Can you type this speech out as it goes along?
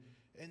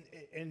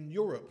in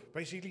Europe.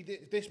 Basically,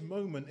 this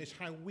moment is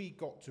how we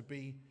got to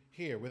be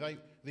here. Without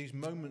these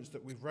moments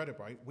that we've read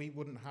about, we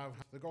wouldn't have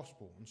the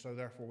gospel, and so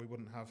therefore we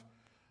wouldn't have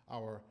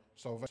our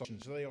salvation.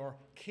 So they are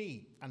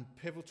key and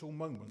pivotal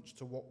moments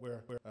to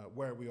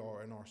where we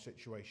are in our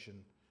situation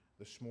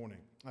this morning.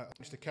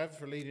 Thanks to Kev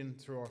for leading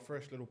through our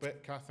first little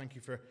bit. Kath, thank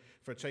you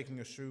for taking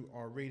us through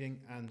our reading,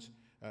 and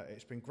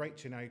it's been great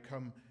to now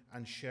come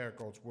and share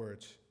God's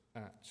word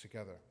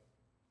together.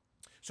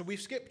 So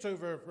we've skipped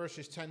over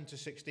verses 10 to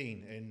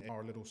 16 in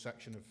our little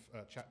section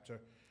of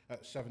chapter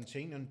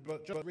 17,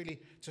 but just really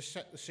to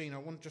set the scene,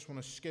 I just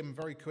want to skim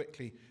very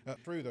quickly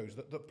through those.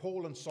 That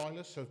Paul and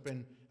Silas have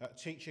been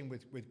teaching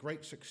with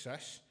great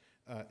success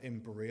in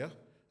Berea.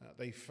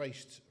 They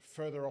faced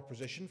further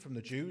opposition from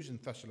the Jews in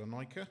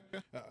Thessalonica.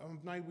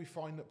 And now we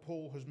find that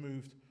Paul has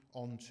moved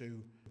on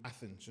to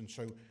Athens. And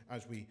so,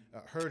 as we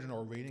heard in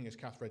our reading, as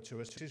Kath read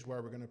to us, this is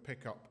where we're going to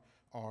pick up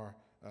our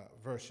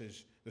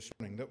verses this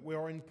morning. That we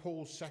are in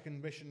Paul's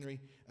second missionary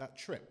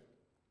trip.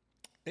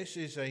 This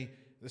is the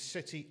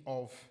city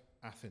of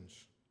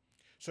Athens.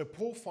 So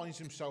Paul finds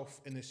himself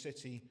in the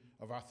city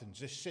of Athens,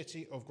 this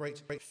city of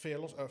great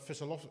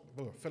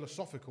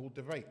philosophical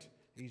debate.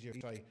 Easier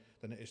to say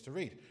than it is to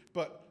read.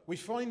 But we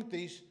find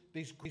these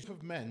group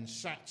of men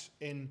sat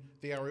in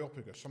the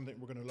Areopagus, something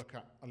we're going to look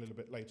at a little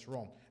bit later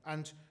on.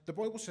 And the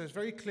Bible says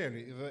very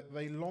clearly that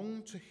they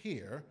long to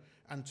hear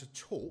and to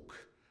talk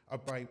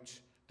about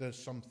there's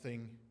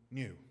something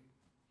new.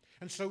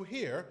 And so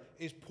here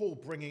is Paul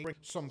bringing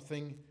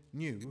something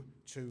new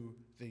to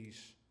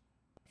these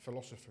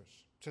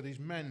philosophers, to these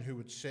men who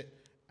would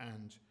sit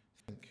and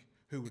think,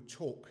 who would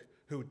talk,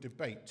 who would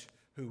debate,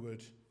 who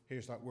would,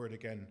 here's that word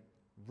again,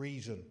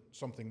 reason,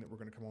 something that we're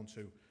going to come on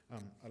to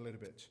a little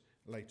bit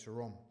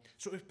later on.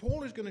 So if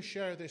Paul is going to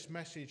share this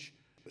message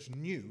that's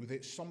new,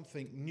 that's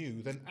something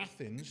new, then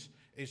Athens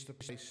is the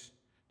place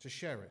to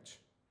share it.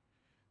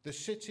 The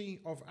city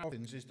of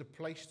Athens is the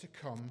place to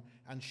come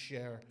and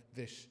share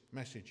this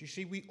message. You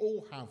see, we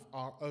all have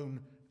our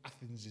own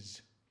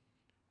Athenses.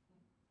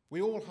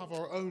 We all have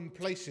our own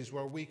places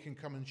where we can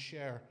come and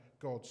share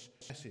God's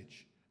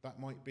message. That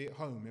might be at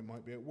home, it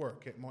might be at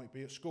work, it might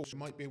be at school, it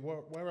might be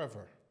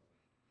wherever.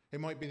 It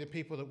might be the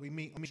people that we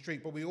meet on the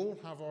street, but we all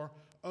have our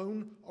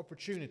own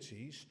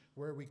opportunities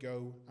where we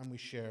go and we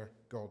share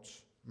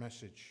God's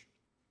message.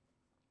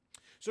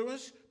 So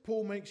as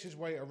Paul makes his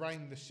way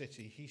around the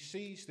city, he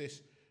sees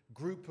this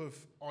group of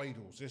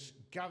idols, this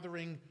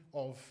gathering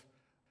of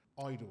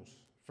idols.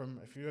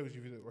 From, if those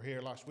of you that were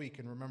here last week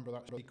and remember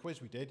that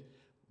quiz we did,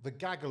 the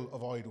gaggle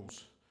of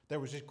idols. There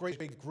was this great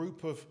big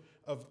group of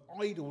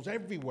idols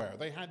everywhere.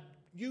 They had,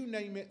 you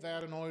name it, they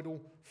had an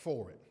idol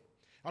for it.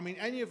 I mean,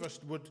 any of us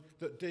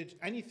that did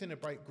anything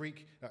about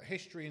Greek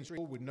history in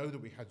school would know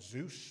that we had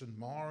Zeus and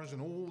Mars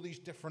and all these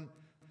different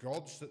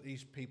gods that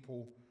these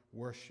people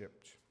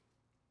worshipped.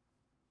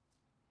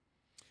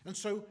 And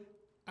so,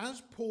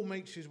 as Paul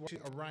makes his way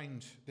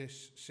around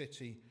this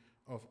city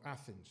of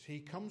Athens, he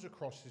comes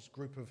across this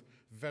group of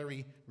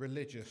very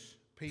religious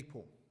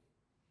people.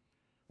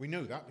 We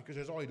know that because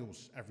there's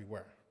idols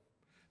everywhere.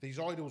 These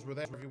idols were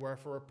there everywhere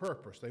for a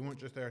purpose. They weren't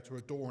just there to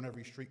adorn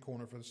every street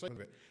corner for the sake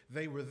of it.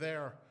 They were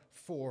there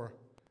for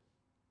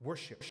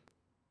worship.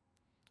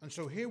 And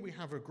so here we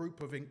have a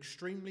group of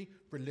extremely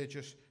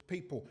religious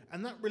people.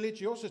 And that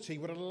religiosity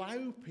would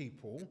allow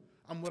people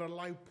and would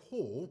allow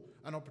Paul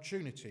an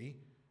opportunity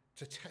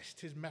to test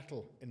his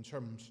mettle in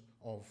terms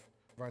of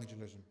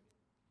evangelism.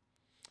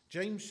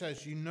 James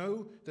says, you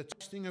know the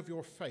testing of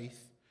your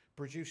faith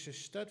produces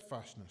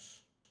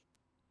steadfastness.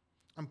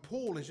 And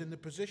Paul is in the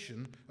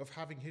position of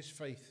having his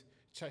faith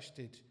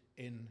tested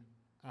in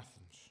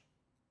Athens.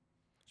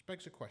 This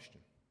begs a question.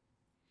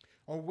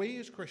 Are we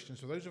as Christians,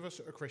 so those of us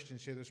that are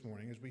Christians here this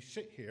morning, as we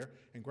sit here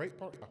in Great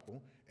Park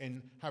Chapel,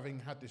 in having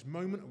had this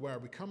moment where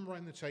we come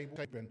around the table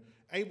and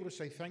able to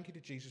say thank you to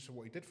Jesus for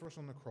what he did for us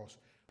on the cross,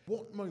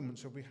 what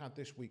moments have we had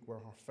this week where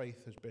our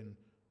faith has been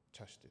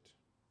tested?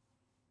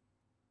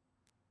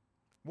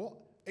 What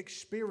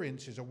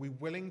experiences are we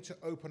willing to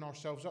open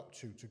ourselves up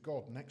to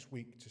God next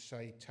week to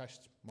say,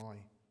 test my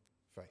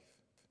faith?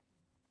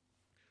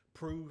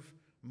 Prove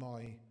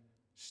my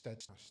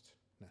steadfastness.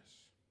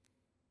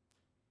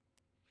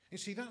 You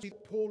see, that's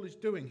what Paul is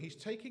doing. He's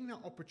taking that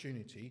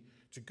opportunity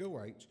to go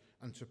out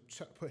and to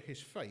put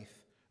his faith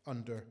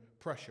under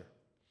pressure.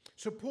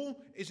 So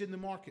Paul is in the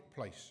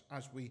marketplace,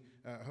 as we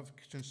have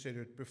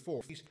considered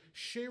before. He's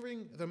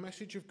sharing the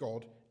message of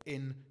God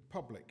in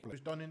public. It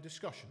was done in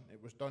discussion.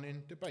 It was done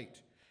in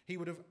debate. He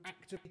would have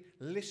actively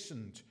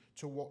listened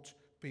to what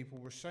people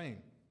were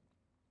saying.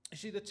 You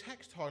see, the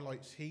text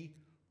highlights he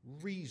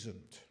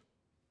reasoned.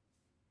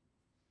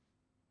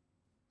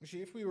 You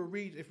see,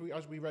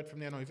 as we read from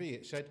the NIV,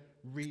 it said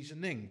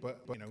reasoning,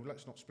 but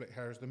let's not split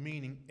hairs. The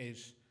meaning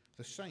is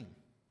the same.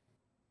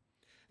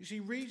 You see,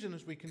 reason,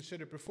 as we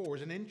considered before,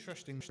 is an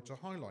interesting to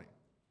highlight.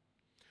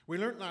 We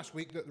learnt last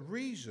week that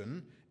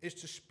reason is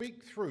to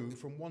speak through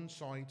from one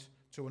side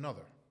to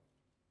another.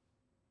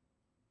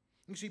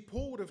 You see,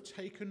 Paul would have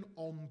taken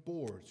on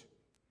board.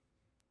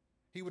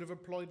 He would have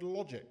applied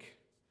logic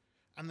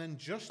and then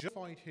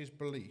justified his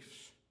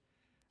beliefs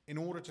in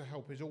order to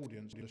help his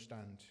audience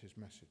understand his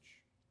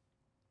message.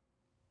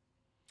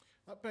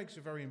 That begs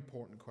a very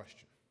important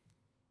question.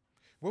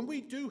 When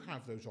we do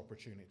have those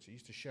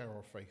opportunities to share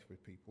our faith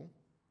with people,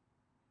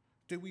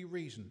 do we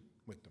reason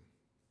with them?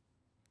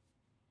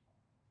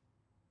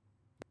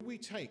 Do we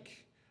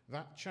take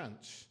that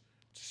chance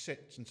to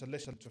sit and to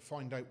listen to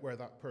find out where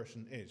that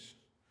person is?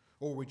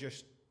 Or we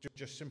just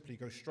simply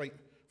go straight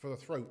for the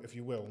throat, if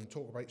you will, and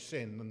talk about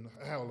sin and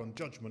hell and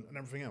judgment and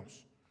everything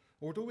else?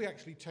 Or do we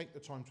actually take the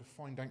time to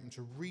find out and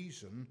to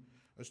reason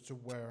as to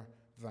where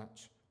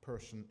that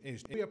person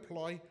is? Do we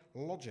apply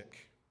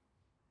logic?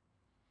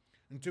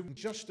 And do we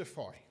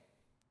justify?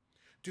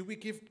 Do we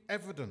give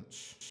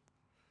evidence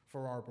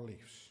for our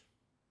beliefs?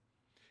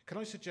 Can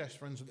I suggest,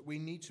 friends, that we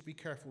need to be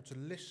careful to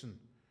listen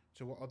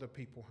to what other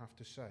people have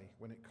to say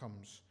when it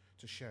comes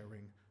to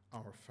sharing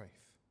our faith?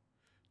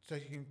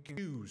 Taking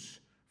cues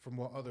from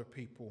what other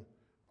people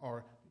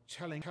are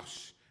telling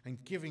us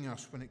and giving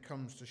us when it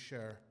comes to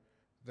share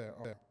their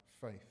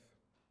faith.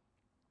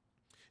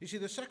 You see,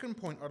 the second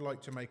point I'd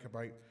like to make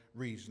about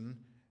reason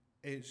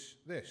is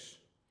this.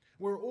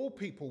 We're all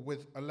people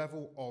with a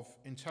level of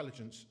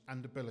intelligence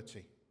and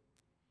ability.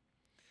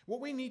 What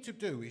we need to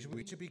do is we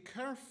need to be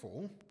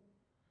careful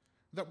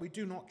that we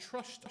do not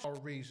trust our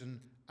reason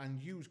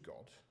and use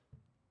God.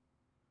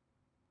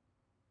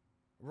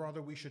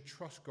 Rather, we should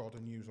trust God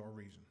and use our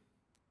reason.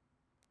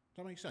 Does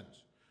that make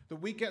sense? That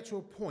we get to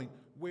a point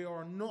we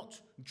are not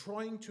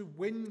trying to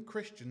win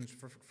Christians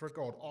for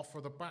God off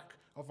of the back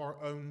of our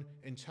own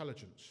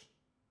intelligence.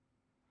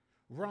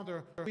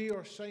 Rather, we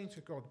are saying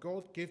to God,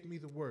 God, give me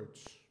the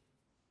words.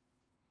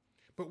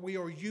 But we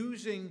are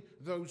using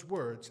those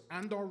words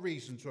and our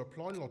reason to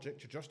apply logic,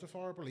 to justify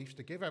our beliefs,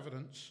 to give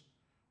evidence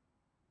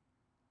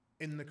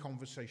in the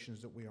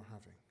conversations that we are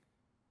having.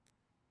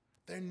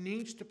 There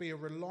needs to be a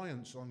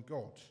reliance on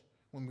God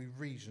when we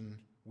reason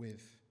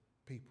with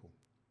people.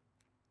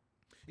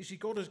 You see,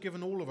 God has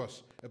given all of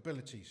us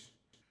abilities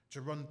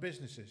to run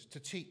businesses, to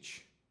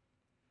teach,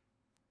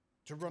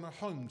 to run a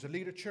home, to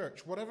lead a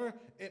church, whatever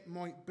it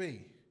might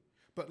be.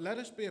 But let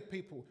us be a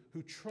people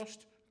who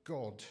trust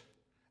God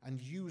and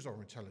use our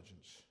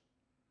intelligence,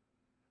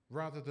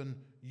 rather than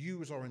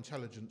use our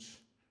intelligence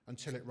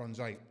until it runs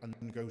out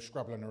and go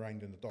scrabbling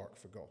around in the dark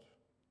for God.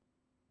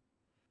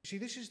 You see,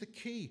 this is the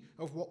key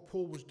of what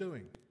Paul was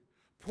doing.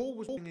 Paul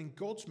was bringing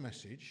God's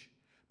message,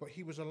 but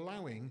he was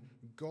allowing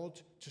God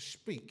to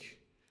speak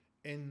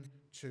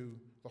into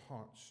the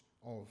hearts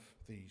of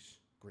these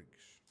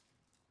Greeks.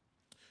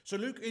 So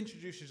Luke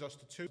introduces us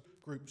to two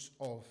groups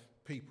of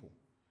people.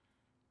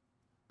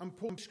 And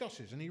Paul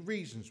discusses and he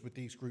reasons with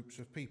these groups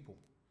of people.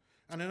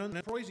 And in a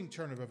surprising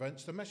turn of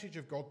events, the message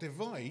of God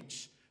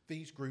divides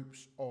these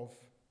groups of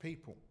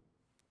people.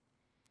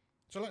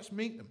 So let's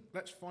meet them.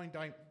 Let's find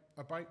out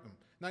about them.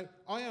 Now,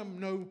 I am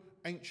no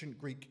ancient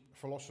Greek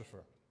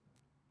philosopher.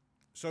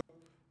 So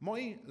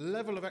my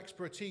level of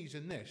expertise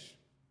in this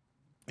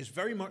is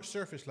very much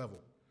surface level.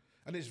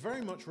 And it's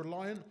very much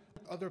reliant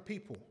on other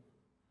people.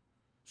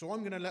 So I'm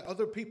going to let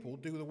other people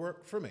do the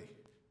work for me.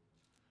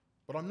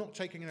 But I'm not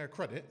taking their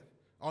credit.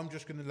 I'm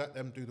just going to let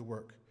them do the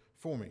work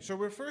for me. So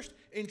we're first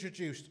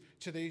introduced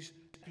to these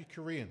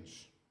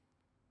Epicureans.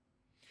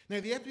 Now,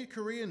 the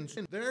Epicureans,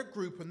 their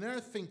group and their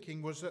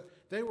thinking was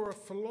that they were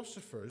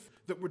philosophers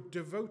that were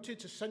devoted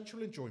to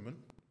sensual enjoyment,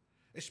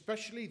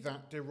 especially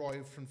that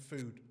derived from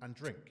food and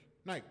drink.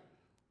 Now,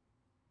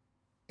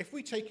 if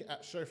we take it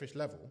at surface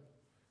level,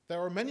 there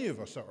are many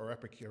of us that are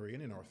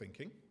Epicurean in our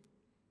thinking.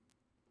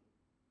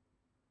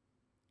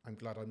 I'm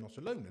glad I'm not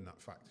alone in that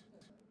fact.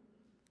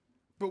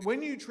 But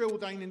when you drill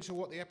down into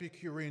what the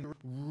Epicurean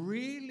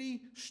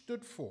really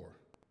stood for,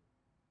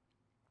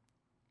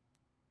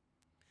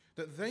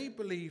 that they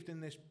believed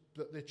in this,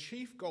 that the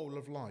chief goal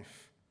of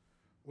life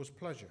was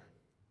pleasure.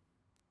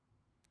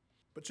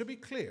 But to be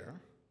clear,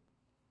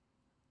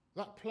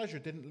 that pleasure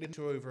didn't lead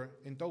to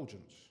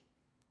overindulgence.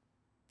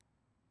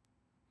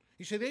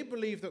 You see, they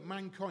believed that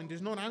mankind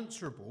is not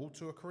answerable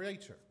to a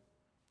creator.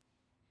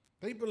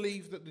 They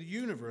believed that the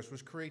universe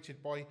was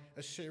created by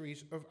a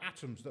series of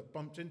atoms that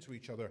bumped into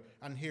each other,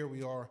 and here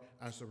we are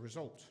as a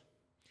result.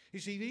 You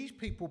see, these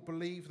people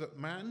believe that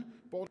man,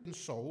 body, and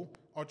soul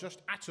are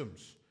just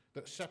atoms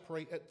that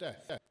separate at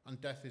death,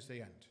 and death is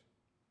the end.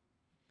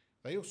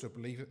 They also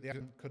believe that the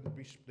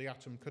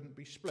atom couldn't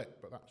be split,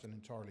 but that's an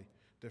entirely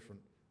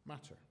different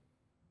matter.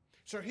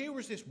 So here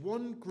was this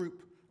one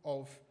group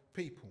of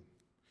people.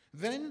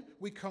 Then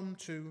we come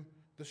to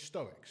the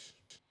Stoics,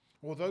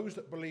 or those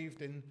that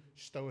believed in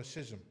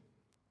Stoicism.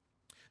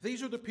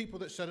 These are the people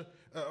that said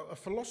a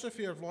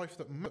philosophy of life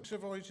that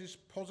maximizes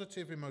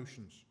positive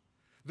emotions,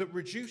 that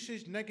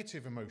reduces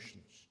negative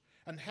emotions,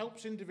 and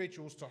helps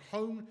individuals to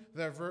hone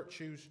their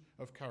virtues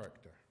of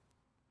character.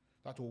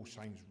 That all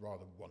sounds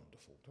rather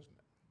wonderful, doesn't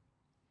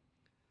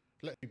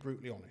it? Let's be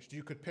brutally honest.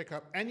 You could pick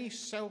up any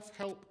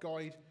self-help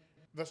guide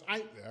that's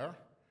out there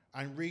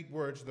and read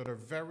words that are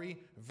very,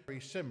 very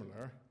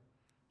similar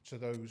to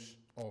those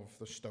of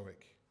the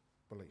Stoic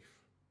belief.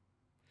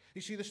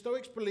 You see, the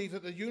Stoics believed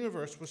that the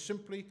universe was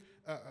simply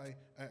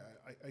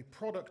a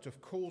product of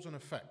cause and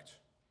effect,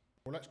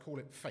 or let's call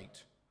it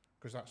fate,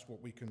 because that's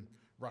what we can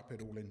wrap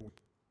it all in.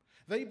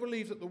 They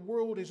believed that the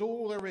world is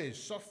all there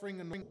is, suffering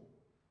and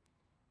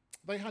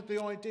they had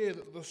the idea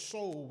that the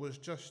soul was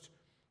just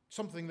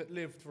something that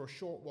lived for a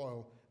short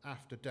while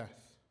after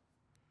death.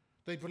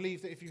 They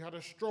believed that if you had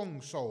a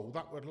strong soul,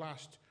 that would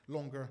last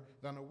longer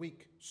than a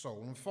weak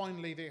soul. And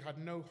finally, they had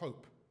no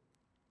hope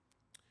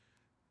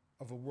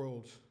of a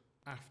world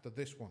after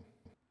this one.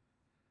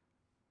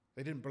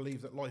 They didn't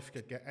believe that life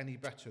could get any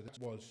better than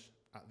it was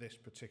at this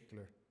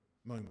particular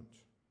moment.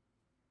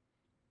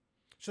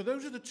 So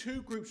those are the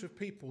two groups of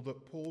people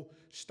that Paul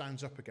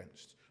stands up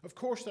against. Of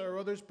course there are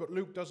others, but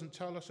Luke doesn't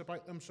tell us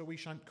about them, so we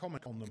shan't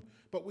comment on them.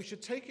 But we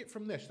should take it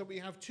from this, that we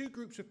have two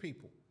groups of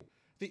people.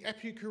 The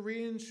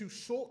Epicureans who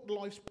sought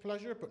life's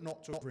pleasure, but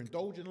not to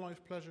overindulge in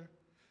life's pleasure.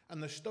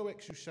 And the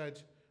Stoics who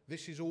said,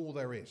 this is all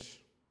there is.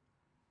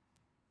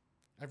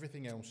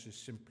 Everything else is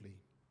simply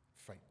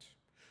fate.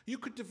 You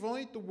could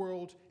divide the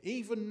world,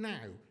 even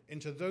now,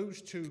 into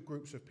those two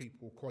groups of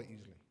people quite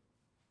easily.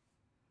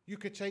 You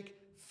could take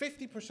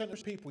 50%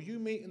 of people you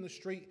meet in the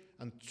street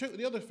and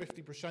the other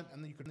 50%,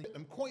 and you could put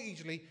them quite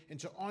easily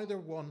into either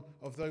one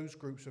of those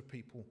groups of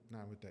people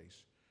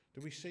nowadays.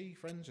 Do we see,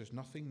 friends, there's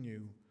nothing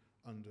new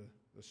under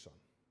the sun.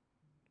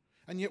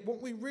 And yet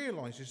what we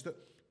realise is that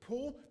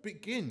Paul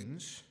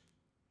begins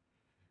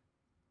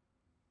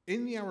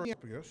in the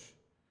Areopagus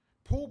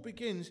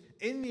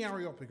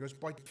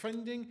by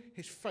defending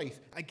his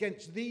faith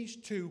against these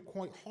two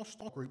quite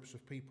hostile groups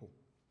of people.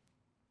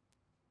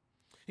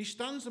 He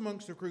stands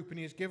amongst the group and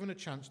he is given a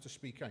chance to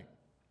speak out.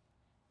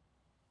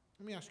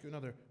 Let me ask you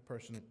another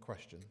pertinent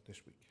question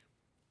this week.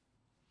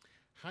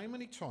 How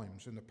many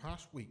times in the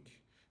past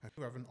week have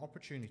you had an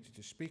opportunity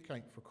to speak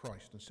out for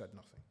Christ and said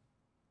nothing?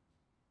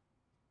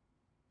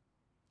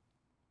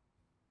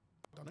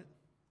 Done it?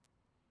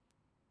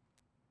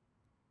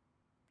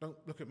 Don't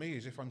look at me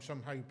as if I'm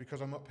somehow, because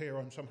I'm up here,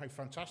 I'm somehow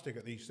fantastic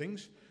at these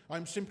things.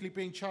 I'm simply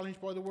being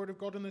challenged by the Word of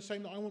God in the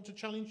same that I want to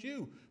challenge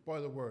you by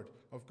the Word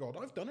of God.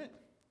 I've done it.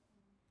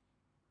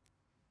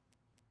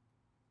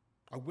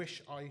 I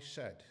wish I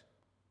said.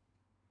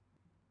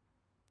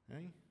 Eh?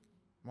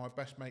 My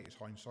best mate is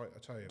hindsight, I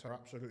tell you. They're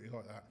absolutely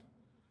like that.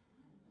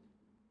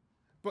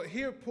 But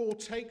here Paul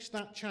takes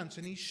that chance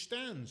and he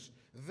stands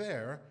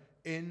there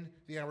in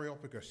the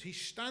Areopagus. He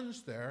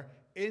stands there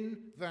in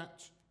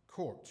that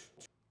court.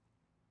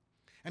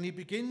 And he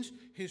begins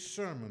his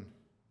sermon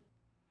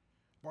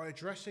by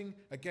addressing,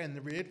 again,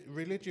 the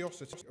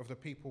religiosity of the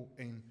people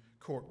in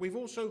court. We've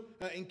also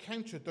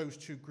encountered those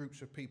two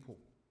groups of people.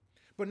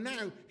 But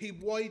now he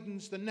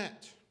widens the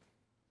net.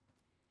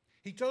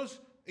 He does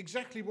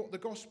exactly what the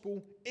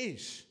gospel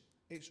is.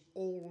 It's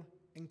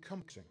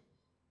all-encompassing.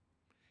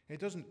 It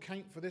doesn't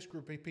count for this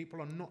group of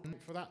people and not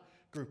for that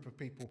group of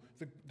people.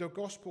 The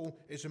gospel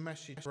is a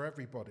message for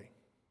everybody.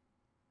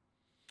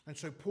 And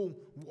so Paul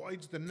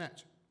widens the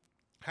net.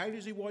 How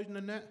does he widen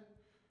the net?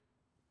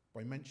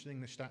 By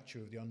mentioning the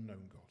statue of the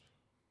unknown God.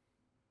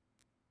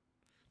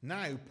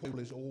 Now Paul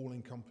is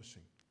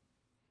all-encompassing.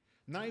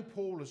 Now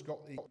Paul has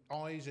got the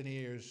eyes and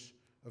ears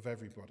of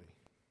everybody.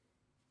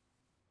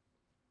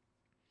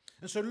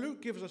 And so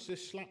Luke gives us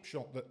this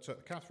snapshot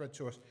that Kath read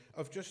to us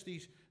of just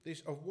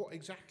of what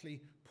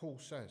exactly Paul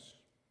says.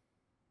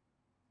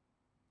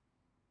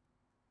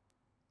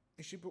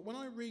 You see, but when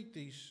I read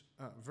these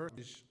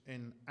verses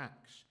in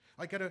Acts,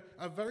 I get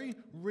a very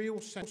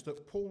real sense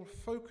that Paul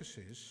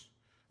focuses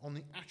on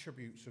the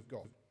attributes of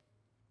God.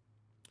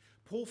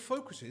 Paul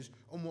focuses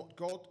on what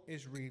God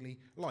is really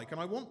like. And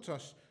I want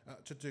us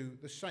to do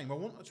the same. I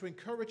want to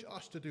encourage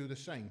us to do the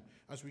same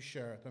as we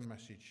share the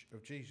message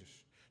of Jesus.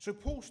 So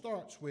Paul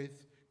starts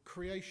with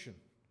creation.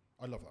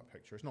 I love that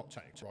picture. It's not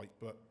technically right,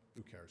 but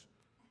who cares?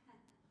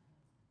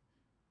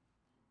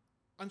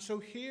 And so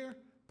here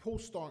Paul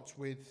starts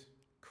with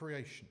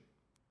creation.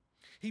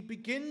 He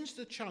begins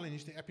to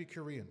challenge the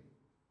Epicurean.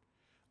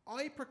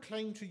 I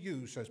proclaim to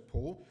you, says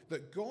Paul,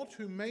 that God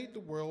who made the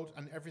world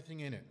and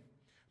everything in it,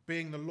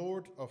 being the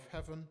Lord of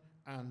heaven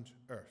and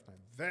earth. Now,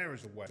 there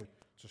is a way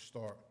to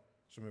start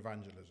some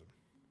evangelism.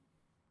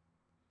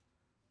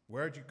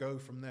 Where do you go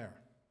from there?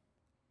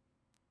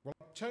 Well,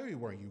 I'll tell you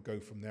where you go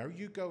from there.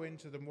 You go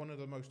into one of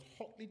the most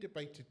hotly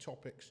debated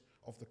topics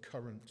of the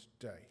current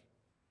day.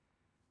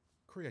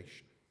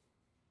 Creation.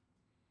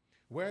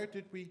 Where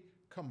did we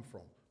come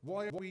from?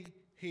 Why are we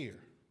here?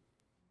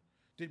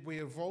 Did we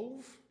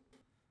evolve?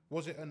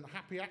 Was it a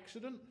happy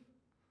accident?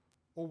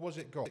 Or was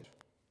it God?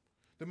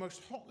 The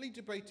most hotly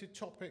debated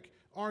topic,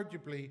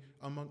 arguably,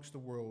 amongst the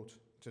world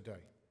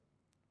today.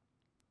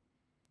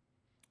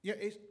 Yet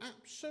it's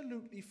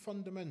absolutely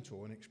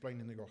fundamental in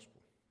explaining the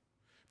gospel,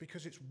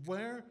 because it's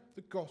where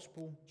the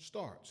gospel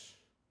starts.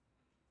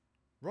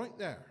 Right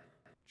there,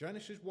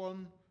 Genesis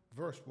 1,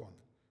 verse 1.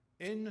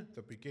 In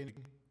the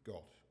beginning,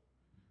 God.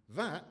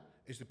 That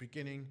is the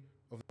beginning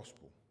of the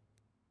gospel.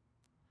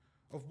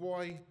 Of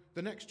why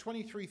the next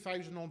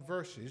 23,000 odd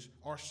verses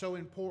are so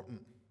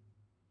important.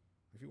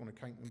 If you want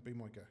to count them, be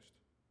my guest.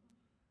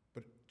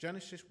 But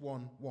Genesis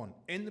 1:1.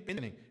 In the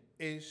beginning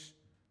is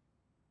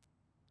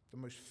the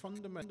most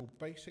fundamental,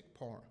 basic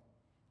part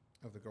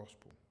of the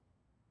gospel.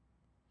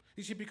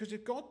 You see, because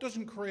if God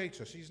doesn't create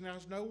us, he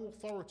has no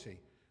authority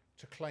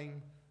to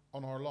claim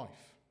on our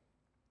life.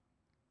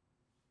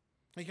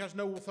 He has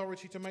no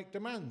authority to make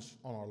demands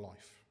on our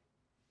life.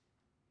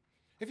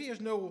 If he has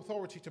no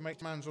authority to make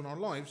demands on our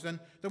lives, then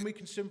we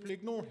can simply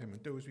ignore him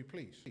and do as we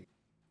please.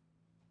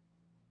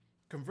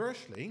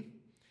 Conversely,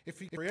 if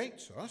he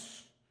creates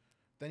us,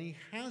 then he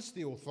has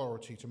the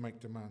authority to make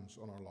demands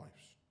on our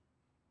lives.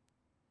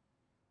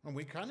 And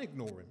we can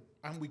ignore him,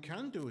 and we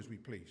can do as we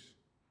please,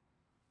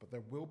 but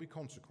there will be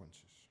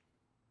consequences.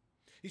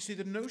 You see,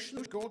 the notion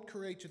that God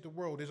created the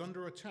world is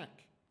under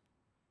attack.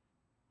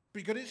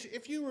 Because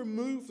if you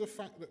remove the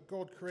fact that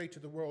God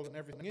created the world and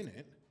everything in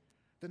it,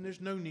 then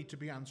there's no need to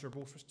be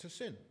answerable to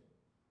sin.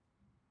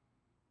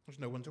 There's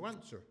no one to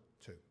answer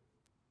to.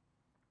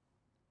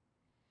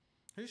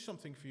 Here's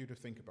something for you to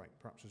think about,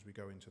 perhaps as we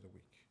go into the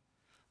week.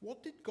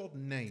 What did God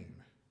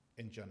name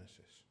in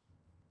Genesis?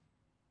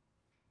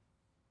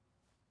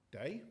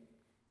 Day,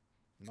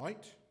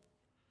 night,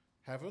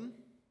 heaven,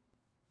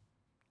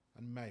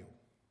 and male.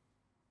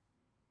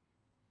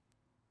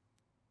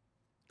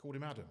 Called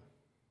him Adam.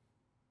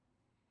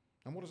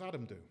 And what does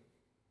Adam do?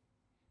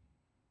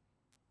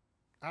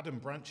 Adam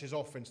branches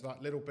off into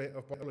that little bit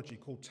of biology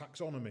called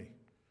taxonomy,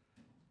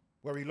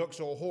 where he looks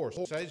at a horse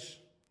and says,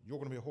 you're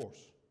going to be a horse.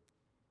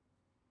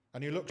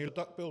 And he looks at a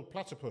duck-billed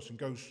platypus and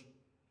goes,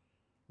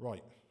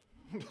 right.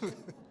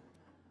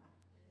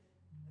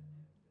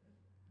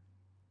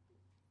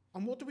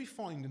 And what do we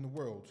find in the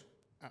world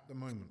at the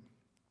moment?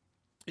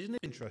 Isn't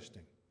it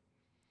interesting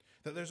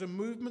that there's a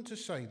movement to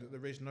say that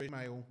there is no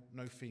male,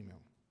 no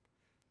female,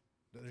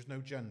 that there's no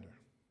gender.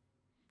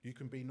 You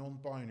can be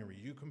non-binary.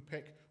 You can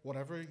pick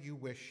whatever you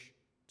wish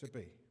to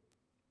be.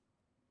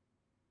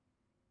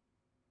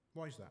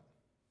 Why is that?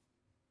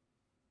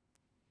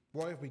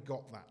 Why have we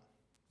got that?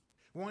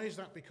 Why has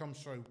that become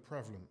so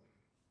prevalent?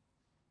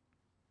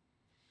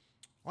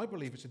 I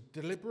believe it's a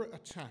deliberate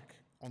attack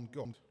on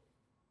God.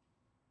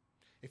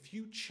 If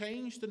you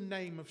change the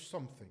name of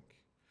something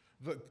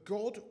that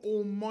God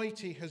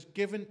Almighty has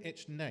given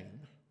its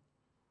name,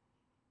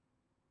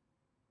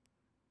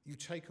 you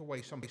take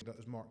away something that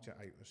has marked it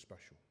out as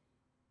special.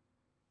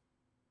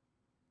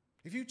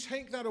 If you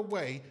take that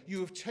away, you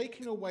have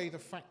taken away the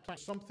fact that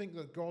something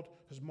that God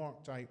has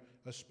marked out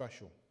as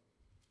special.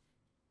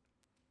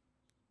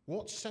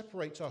 What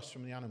separates us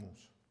from the animals?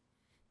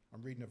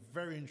 I'm reading a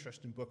very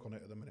interesting book on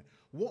it at the minute.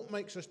 What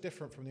makes us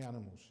different from the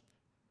animals?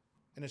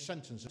 In a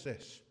sentence, it's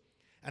this.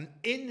 And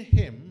in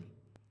him,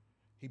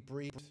 he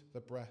breathed the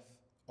breath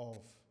of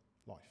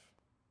life.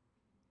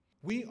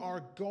 We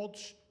are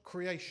God's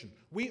creation.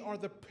 We are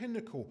the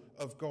pinnacle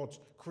of God's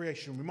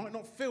creation. We might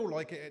not feel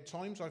like it at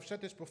times. I've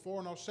said this before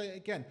and I'll say it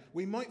again.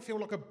 We might feel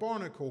like a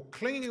barnacle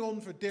clinging on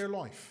for dear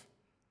life.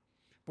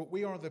 But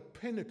we are the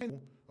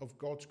pinnacle of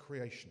God's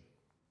creation.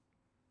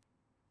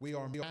 We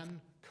are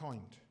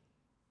mankind.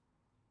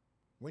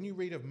 When you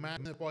read of man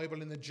in the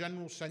Bible, in the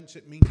general sense,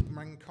 it means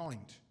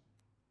mankind.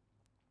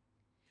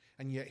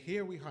 And yet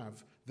here we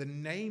have the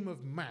name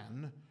of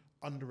man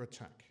under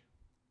attack.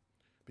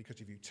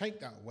 Because if you take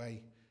that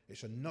away,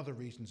 it's another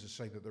reason to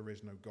say that there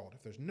is no God.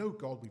 If there's no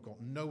God, we've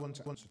got no one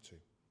to answer to.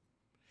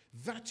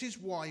 That is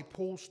why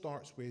Paul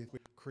starts with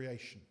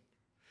creation.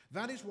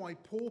 That is why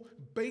Paul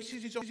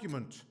bases his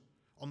argument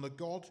on the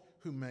God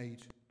who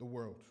made the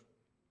world.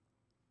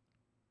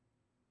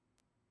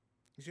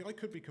 You see, I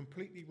could be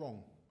completely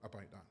wrong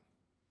about that.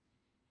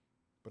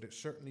 But it's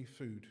certainly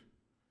food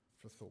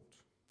for thought.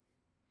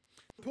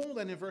 Paul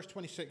then in verse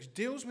 26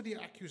 deals with the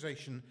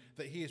accusation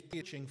that he is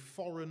preaching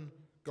foreign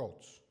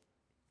gods.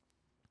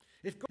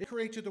 If God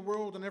created the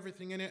world and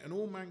everything in it and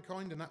all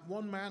mankind and that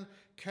one man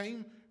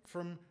came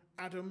from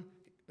Adam,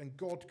 then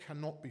God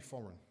cannot be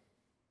foreign.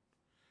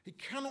 He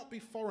cannot be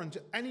foreign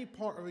to any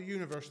part of a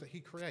universe that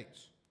he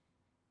creates.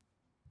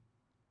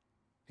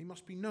 He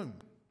must be known.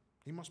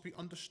 He must be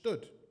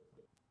understood.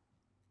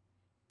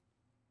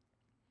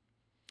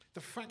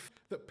 The fact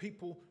that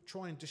people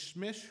try and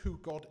dismiss who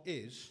God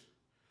is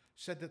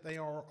said that they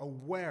are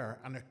aware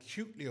and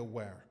acutely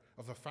aware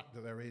of the fact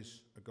that there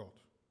is a God.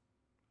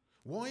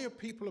 Why are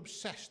people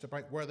obsessed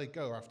about where they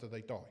go after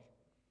they die?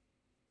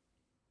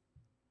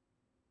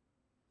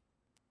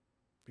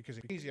 Because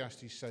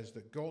Ecclesiastes says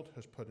that God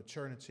has put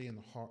eternity in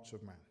the hearts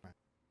of man.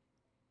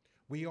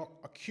 We are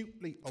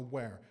acutely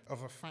aware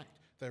of the fact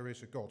there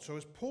is a God. So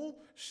as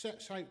Paul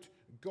sets out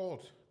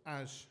God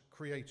as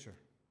creator,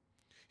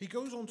 he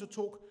goes on to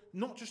talk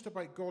not just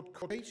about God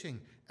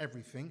creating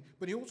everything,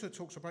 but he also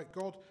talks about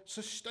God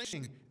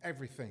sustaining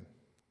everything.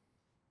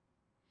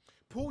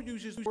 Paul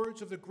uses the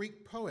words of the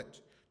Greek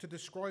poet to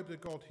describe the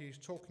God he is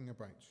talking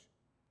about.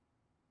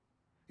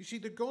 You see,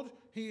 the God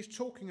he is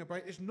talking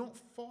about is not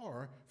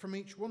far from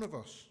each one of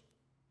us.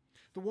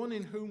 The one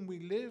in whom we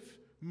live,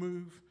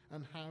 move,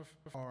 and have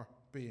our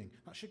being.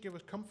 That should give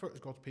us comfort as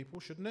God's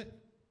people, shouldn't it?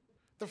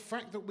 The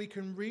fact that we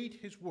can read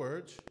his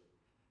words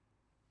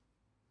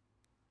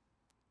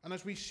And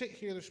as we sit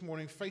here this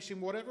morning, facing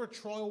whatever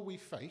trial we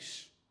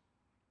face,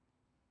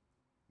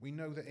 we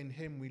know that in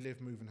him we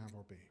live, move, and have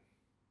our being.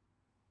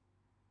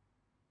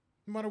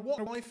 No matter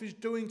what life is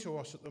doing to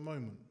us at the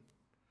moment,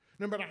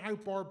 no matter how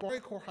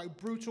barbaric or how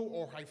brutal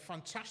or how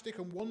fantastic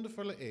and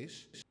wonderful it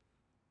is,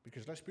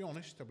 because let's be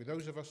honest, there'll be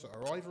those of us that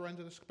are either end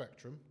of the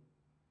spectrum.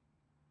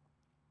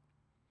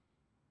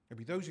 There'll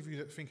be those of you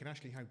that are thinking,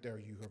 Ashley, how dare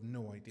you have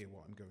no idea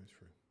what I'm going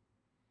through.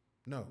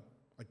 No,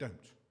 I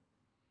don't.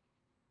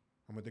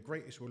 And with the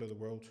greatest will of the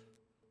world,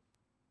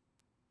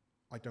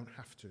 I don't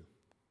have to.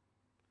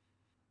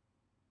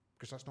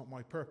 Because that's not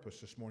my purpose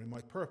this morning.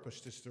 My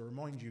purpose is to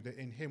remind you that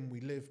in him we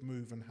live,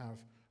 move, and have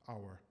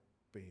our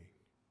being.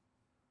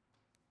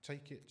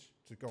 Take it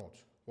to God,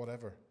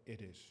 whatever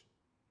it is.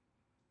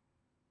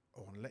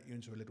 Oh, and let you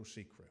into a little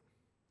secret.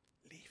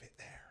 Leave it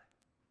there.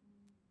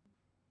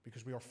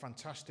 Because we are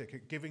fantastic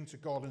at giving to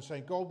God and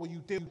saying, God, will you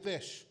do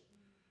this?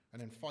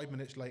 And then 5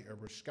 minutes later,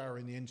 we're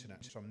scouring the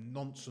internet. Some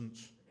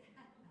nonsense.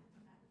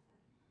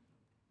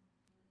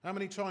 How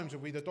many times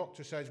have the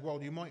doctor says,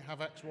 well, you might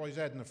have X, Y,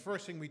 Z, and the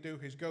first thing we do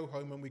is go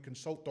home and we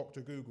consult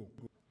Dr. Google.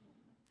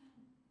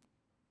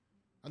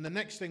 And the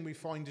next thing we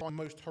find is the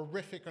most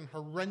horrific and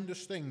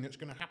horrendous thing that's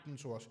going to happen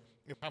to us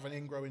if we have an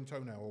ingrowing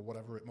toenail or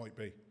whatever it might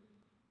be.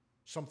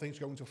 Something's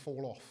going to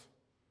fall off.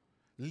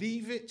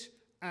 Leave it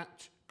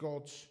at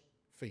God's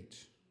feet.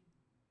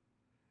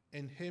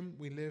 In him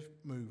we live,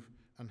 move,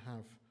 and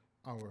have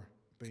our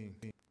being.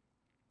 You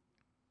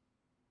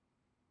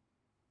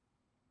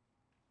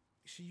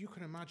see, you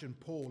can imagine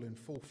Paul in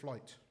full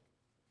flight.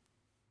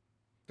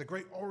 The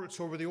great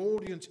orator with the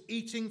audience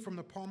eating from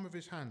the palm of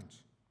his hand.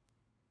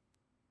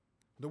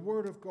 The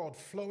word of God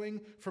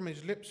flowing from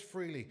his lips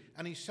freely.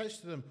 And he says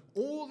to them,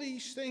 all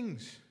these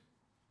things,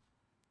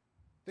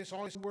 this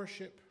idol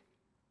worship,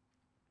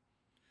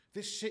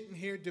 this sitting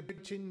here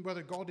debating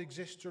whether God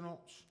exists or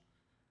not,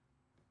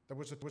 there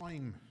was a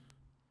time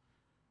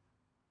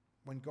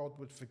when God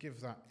would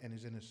forgive that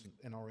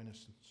in our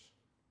innocence.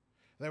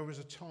 There was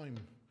a time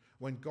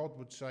when God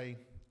would say,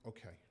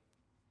 okay.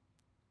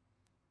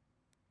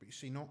 But you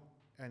see, not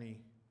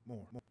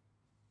anymore.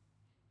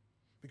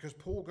 Because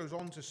Paul goes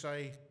on to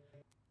say,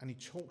 and he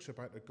talks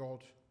about a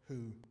God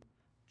who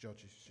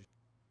judges.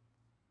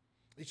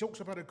 He talks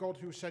about a God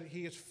who said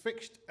he has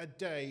fixed a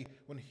day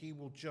when he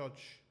will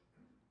judge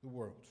the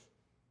world.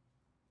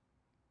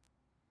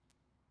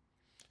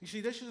 You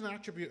see, this is an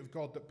attribute of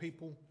God that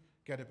people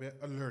get a bit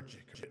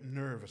allergic, a bit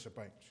nervous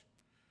about,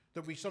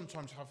 that we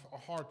sometimes have a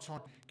hard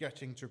time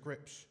getting to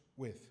grips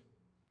with.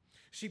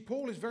 See,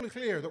 Paul is very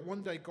clear that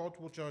one day God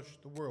will judge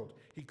the world.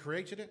 He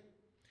created it,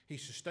 he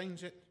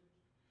sustains it,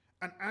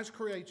 and as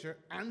creator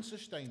and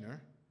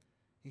sustainer,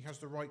 he has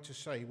the right to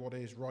say what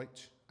is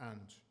right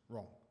and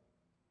wrong.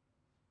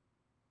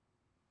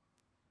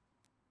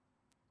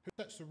 Who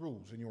sets the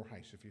rules in your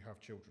house if you have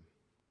children?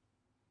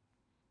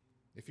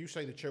 If you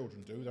say the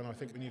children do, then I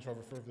think we need to have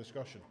a further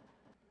discussion.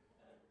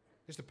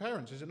 It's the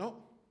parents, is it not?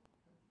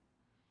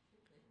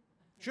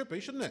 Should be,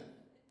 shouldn't it?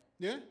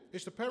 Yeah?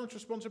 It's the parents'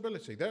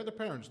 responsibility. They're the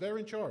parents. They're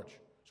in charge.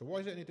 So why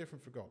is it any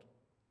different for God?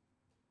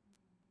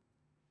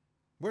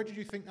 Where did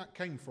you think that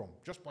came from?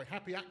 Just by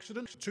happy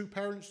accident? Two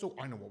parents thought,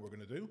 I know what we're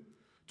going to do.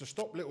 To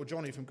stop little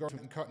Johnny from going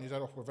and cutting his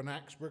head off with an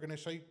axe, we're going to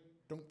say,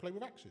 don't play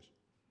with axes.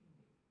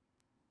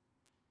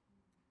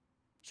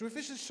 So if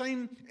it's the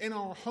same in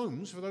our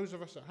homes, for those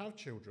of us that have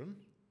children,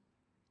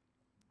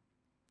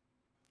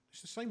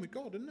 it's the same with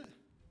God, isn't it?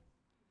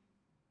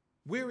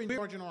 We're in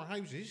charge in our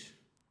houses.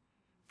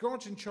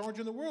 God's in charge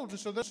in the world. And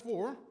so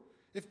therefore,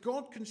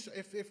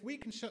 if we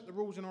can set the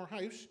rules in our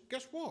house,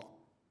 guess what?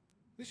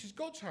 This is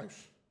God's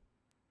house.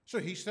 So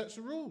he sets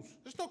the rules.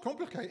 It's not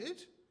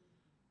complicated.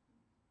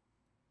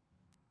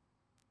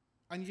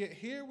 And yet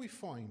here we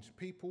find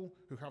people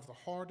who have the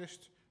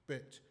hardest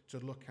bit to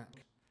look at.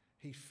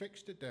 He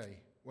fixed a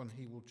day when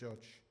he will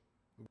judge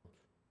the world.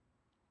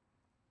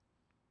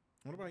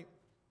 What about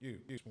you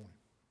this morning?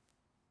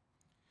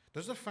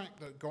 Does the fact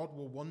that God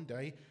will one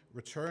day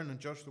return and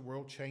judge the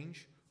world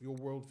change your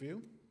worldview?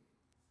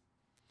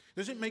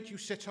 Does it make you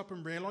sit up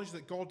and realize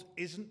that God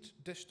isn't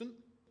distant?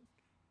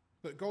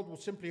 That God will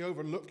simply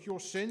overlook your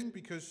sin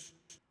because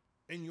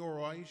in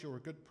your eyes you're a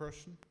good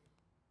person?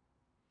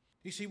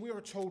 You see, we are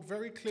told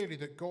very clearly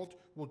that God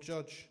will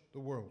judge the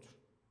world.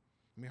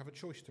 And we have a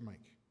choice to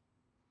make.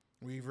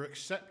 We either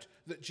accept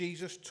that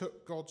Jesus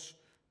took God's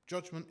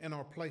judgment in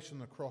our place on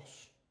the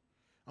cross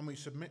and we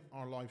submit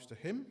our lives to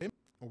him,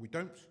 or we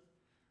don't,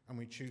 and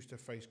we choose to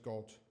face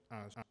God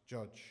as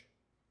judge.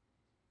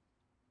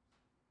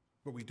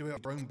 But we do it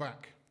on our own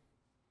back.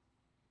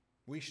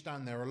 We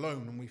stand there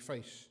alone and we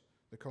face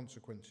the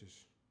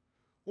consequences.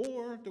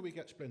 Or do we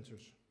get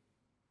splinters?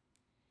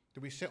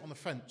 Do we sit on the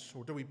fence,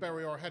 or do we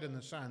bury our head in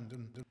the sand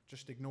and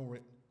just ignore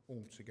it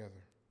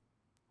altogether?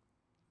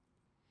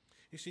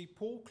 You see,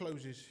 Paul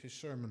closes his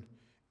sermon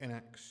in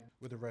Acts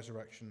with the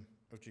resurrection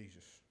of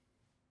Jesus.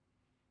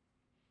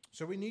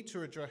 So we need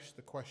to address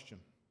the question,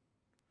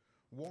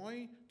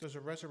 why does a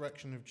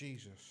resurrection of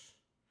Jesus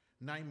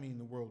now mean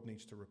the world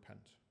needs to repent?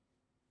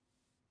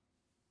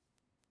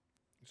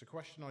 It's a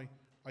question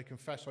I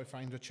confess I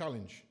found a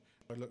challenge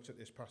when I looked at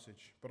this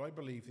passage, but I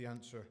believe the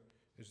answer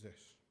is this.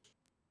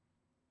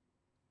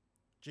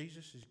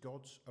 Jesus is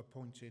God's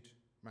appointed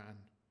man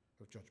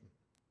of judgment.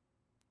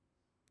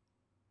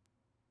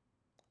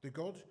 The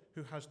God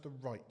who has the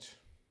right,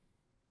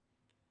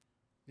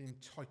 the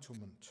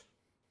entitlement,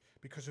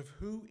 because of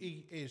who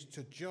he is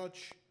to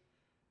judge,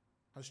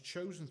 has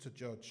chosen to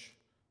judge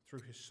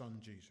through his son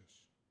Jesus.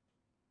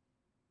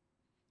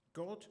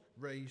 God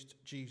raised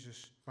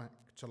Jesus back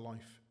to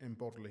life in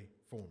bodily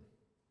form,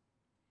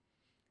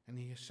 and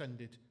he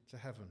ascended to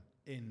heaven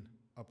in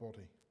a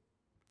body.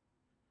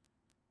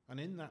 And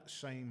in that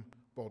same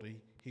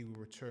body, he will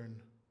return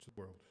to the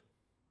world.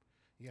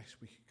 Yes,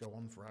 we could go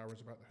on for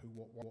hours about the who,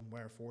 what, and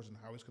wherefores and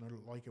how it's going to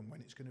look like and when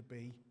it's going to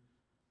be.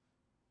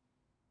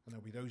 And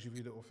there'll be those of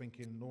you that will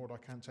thinking, Lord, I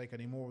can't take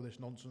any more of this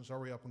nonsense.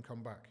 Hurry up and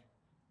come back.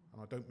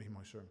 And I don't mean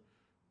my sermon.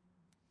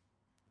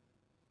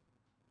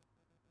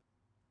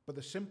 But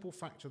the simple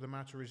fact of the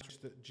matter is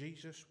that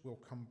Jesus will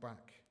come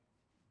back.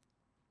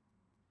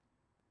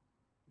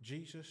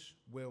 Jesus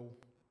will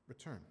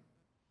return.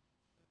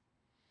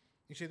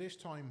 You see, this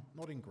time,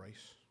 not in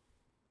grace.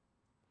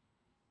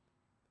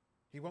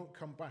 He won't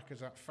come back as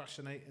that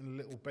fascinating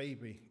little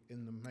baby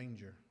in the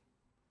manger.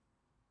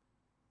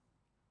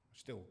 I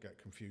still get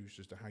confused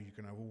as to how you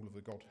can have all of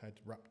the Godhead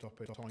wrapped up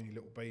in a tiny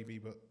little baby,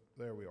 but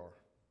there we are.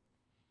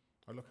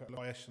 I look at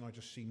Elias and I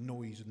just see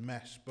noise and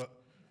mess,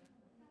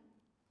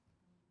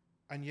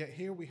 and yet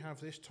here we have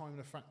this time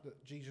the fact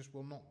that Jesus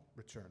will not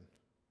return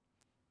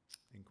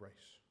in grace.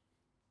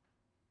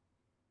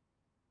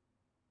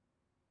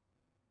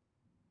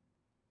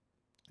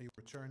 He will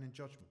return in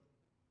judgment.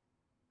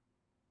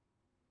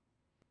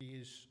 He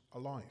is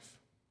alive,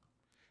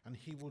 and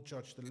he will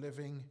judge the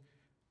living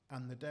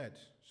and the dead,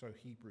 so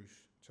Hebrews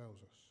tells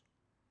us.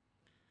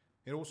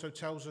 It also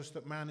tells us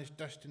that man is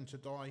destined to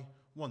die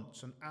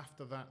once, and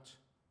after that,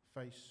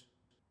 face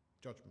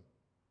judgment.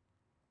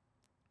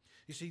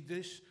 You see,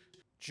 this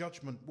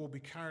judgment will be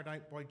carried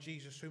out by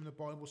Jesus, whom the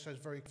Bible says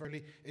very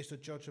clearly is the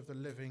judge of the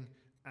living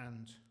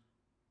and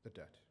the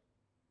dead.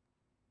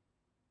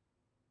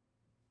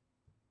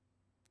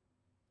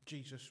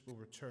 Jesus will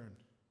return.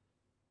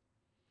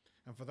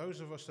 And for those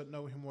of us that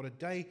know him, what a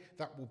day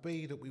that will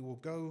be, that we will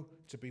go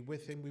to be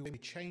with him. We will be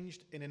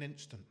changed in an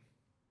instant.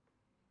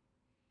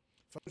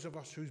 For those of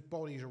us whose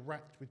bodies are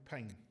racked with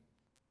pain,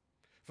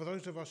 for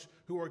those of us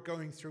who are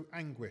going through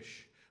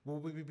anguish, will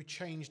we be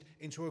changed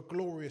into a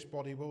glorious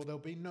body where there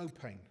will be no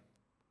pain,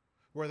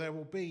 where there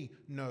will be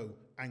no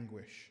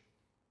anguish.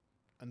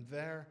 And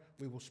there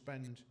we will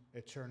spend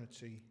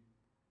eternity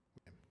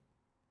with him.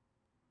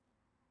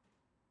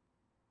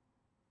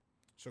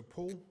 So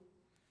Paul,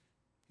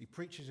 he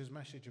preaches his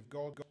message of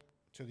God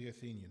to the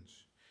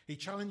Athenians. He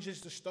challenges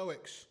the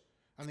Stoics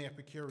and the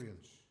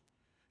Epicureans.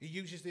 He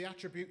uses the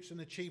attributes and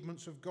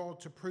achievements of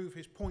God to prove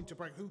his point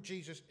about who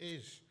Jesus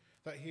is,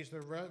 that he is the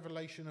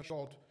revelation of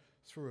God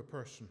through a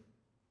person.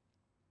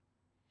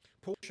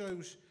 Paul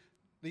shows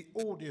the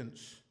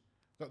audience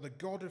that the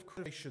God of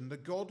creation, the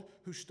God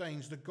who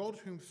stains, the God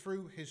whom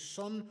through his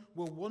Son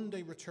will one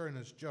day return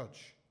as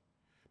judge,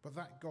 but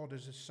that God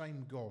is the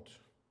same God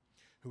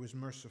who is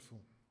merciful.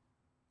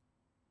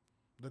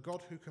 The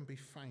God who can be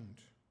found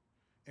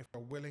if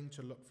we're willing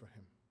to look for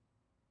him.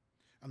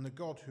 And the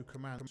God who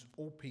commands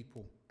all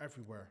people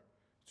everywhere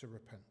to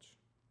repent.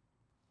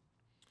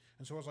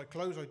 And so as I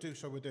close, I do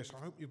so with this.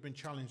 I hope you've been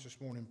challenged this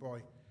morning by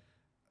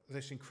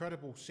this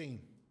incredible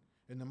scene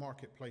in the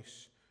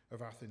marketplace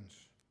of Athens.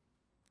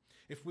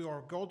 If we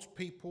are God's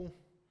people,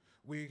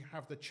 we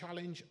have the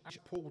challenge, as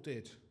Paul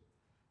did,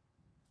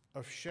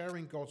 of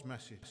sharing God's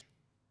message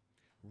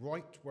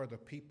right where the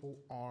people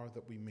are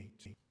that we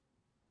meet.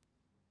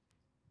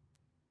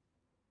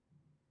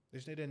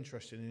 Isn't it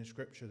interesting in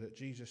Scripture that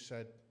Jesus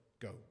said,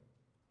 go?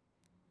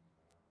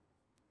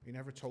 He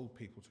never told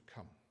people to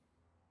come.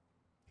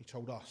 He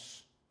told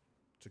us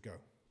to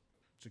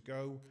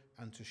go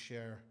and to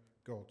share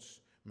God's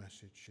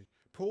message.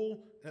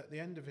 Paul, at the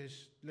end of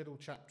his little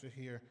chapter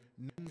here,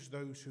 names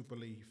those who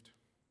believed,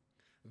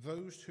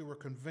 those who were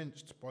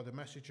convinced by the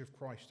message of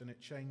Christ, and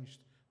it changed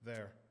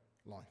their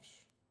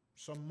lives.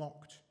 Some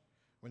mocked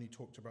when he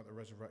talked about the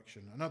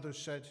resurrection, and others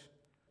said,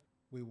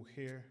 we will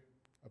hear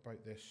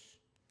about this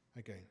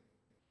again.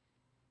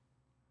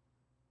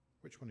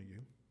 Which one are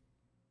you?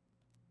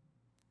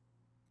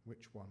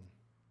 Which one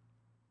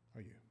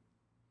are you?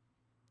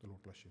 The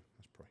Lord bless you.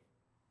 Let's pray.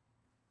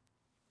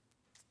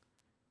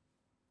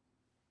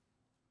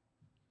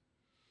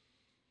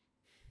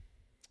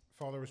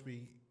 Father, as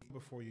we come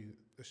before you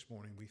this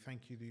morning, we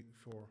thank you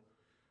for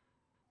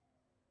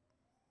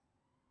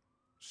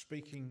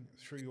speaking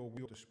through your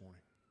word this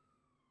morning.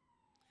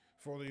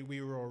 Father, we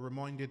are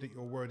reminded that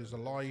your word is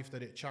alive,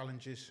 that it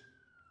challenges,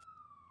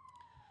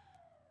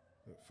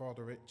 that,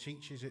 Father, it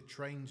teaches, it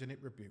trains, and it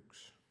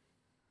rebukes.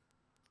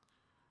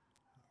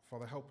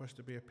 Father, help us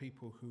to be a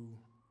people who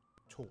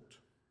are taught,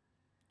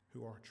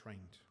 who are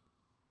trained,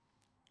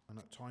 and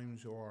at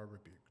times who are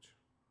rebuked.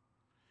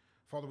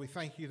 Father, we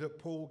thank you that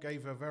Paul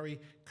gave a very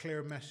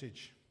clear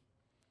message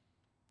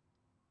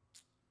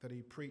that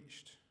he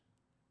preached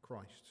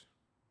Christ.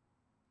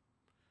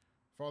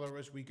 Father,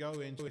 as we go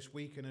into this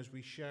week and as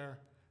we share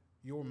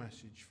your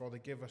message, Father,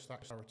 give us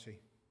that clarity.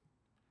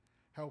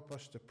 Help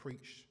us to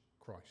preach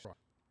Christ.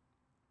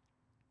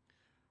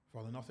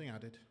 Father, nothing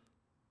added,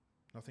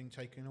 nothing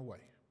taken away.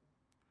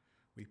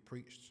 We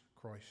preached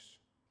Christ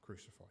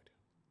crucified.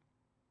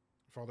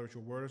 Father, as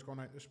your word has gone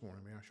out this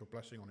morning, we ask your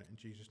blessing on it in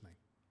Jesus' name.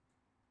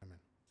 Amen.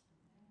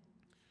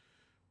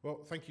 Well,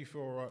 thank you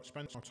for spending our time.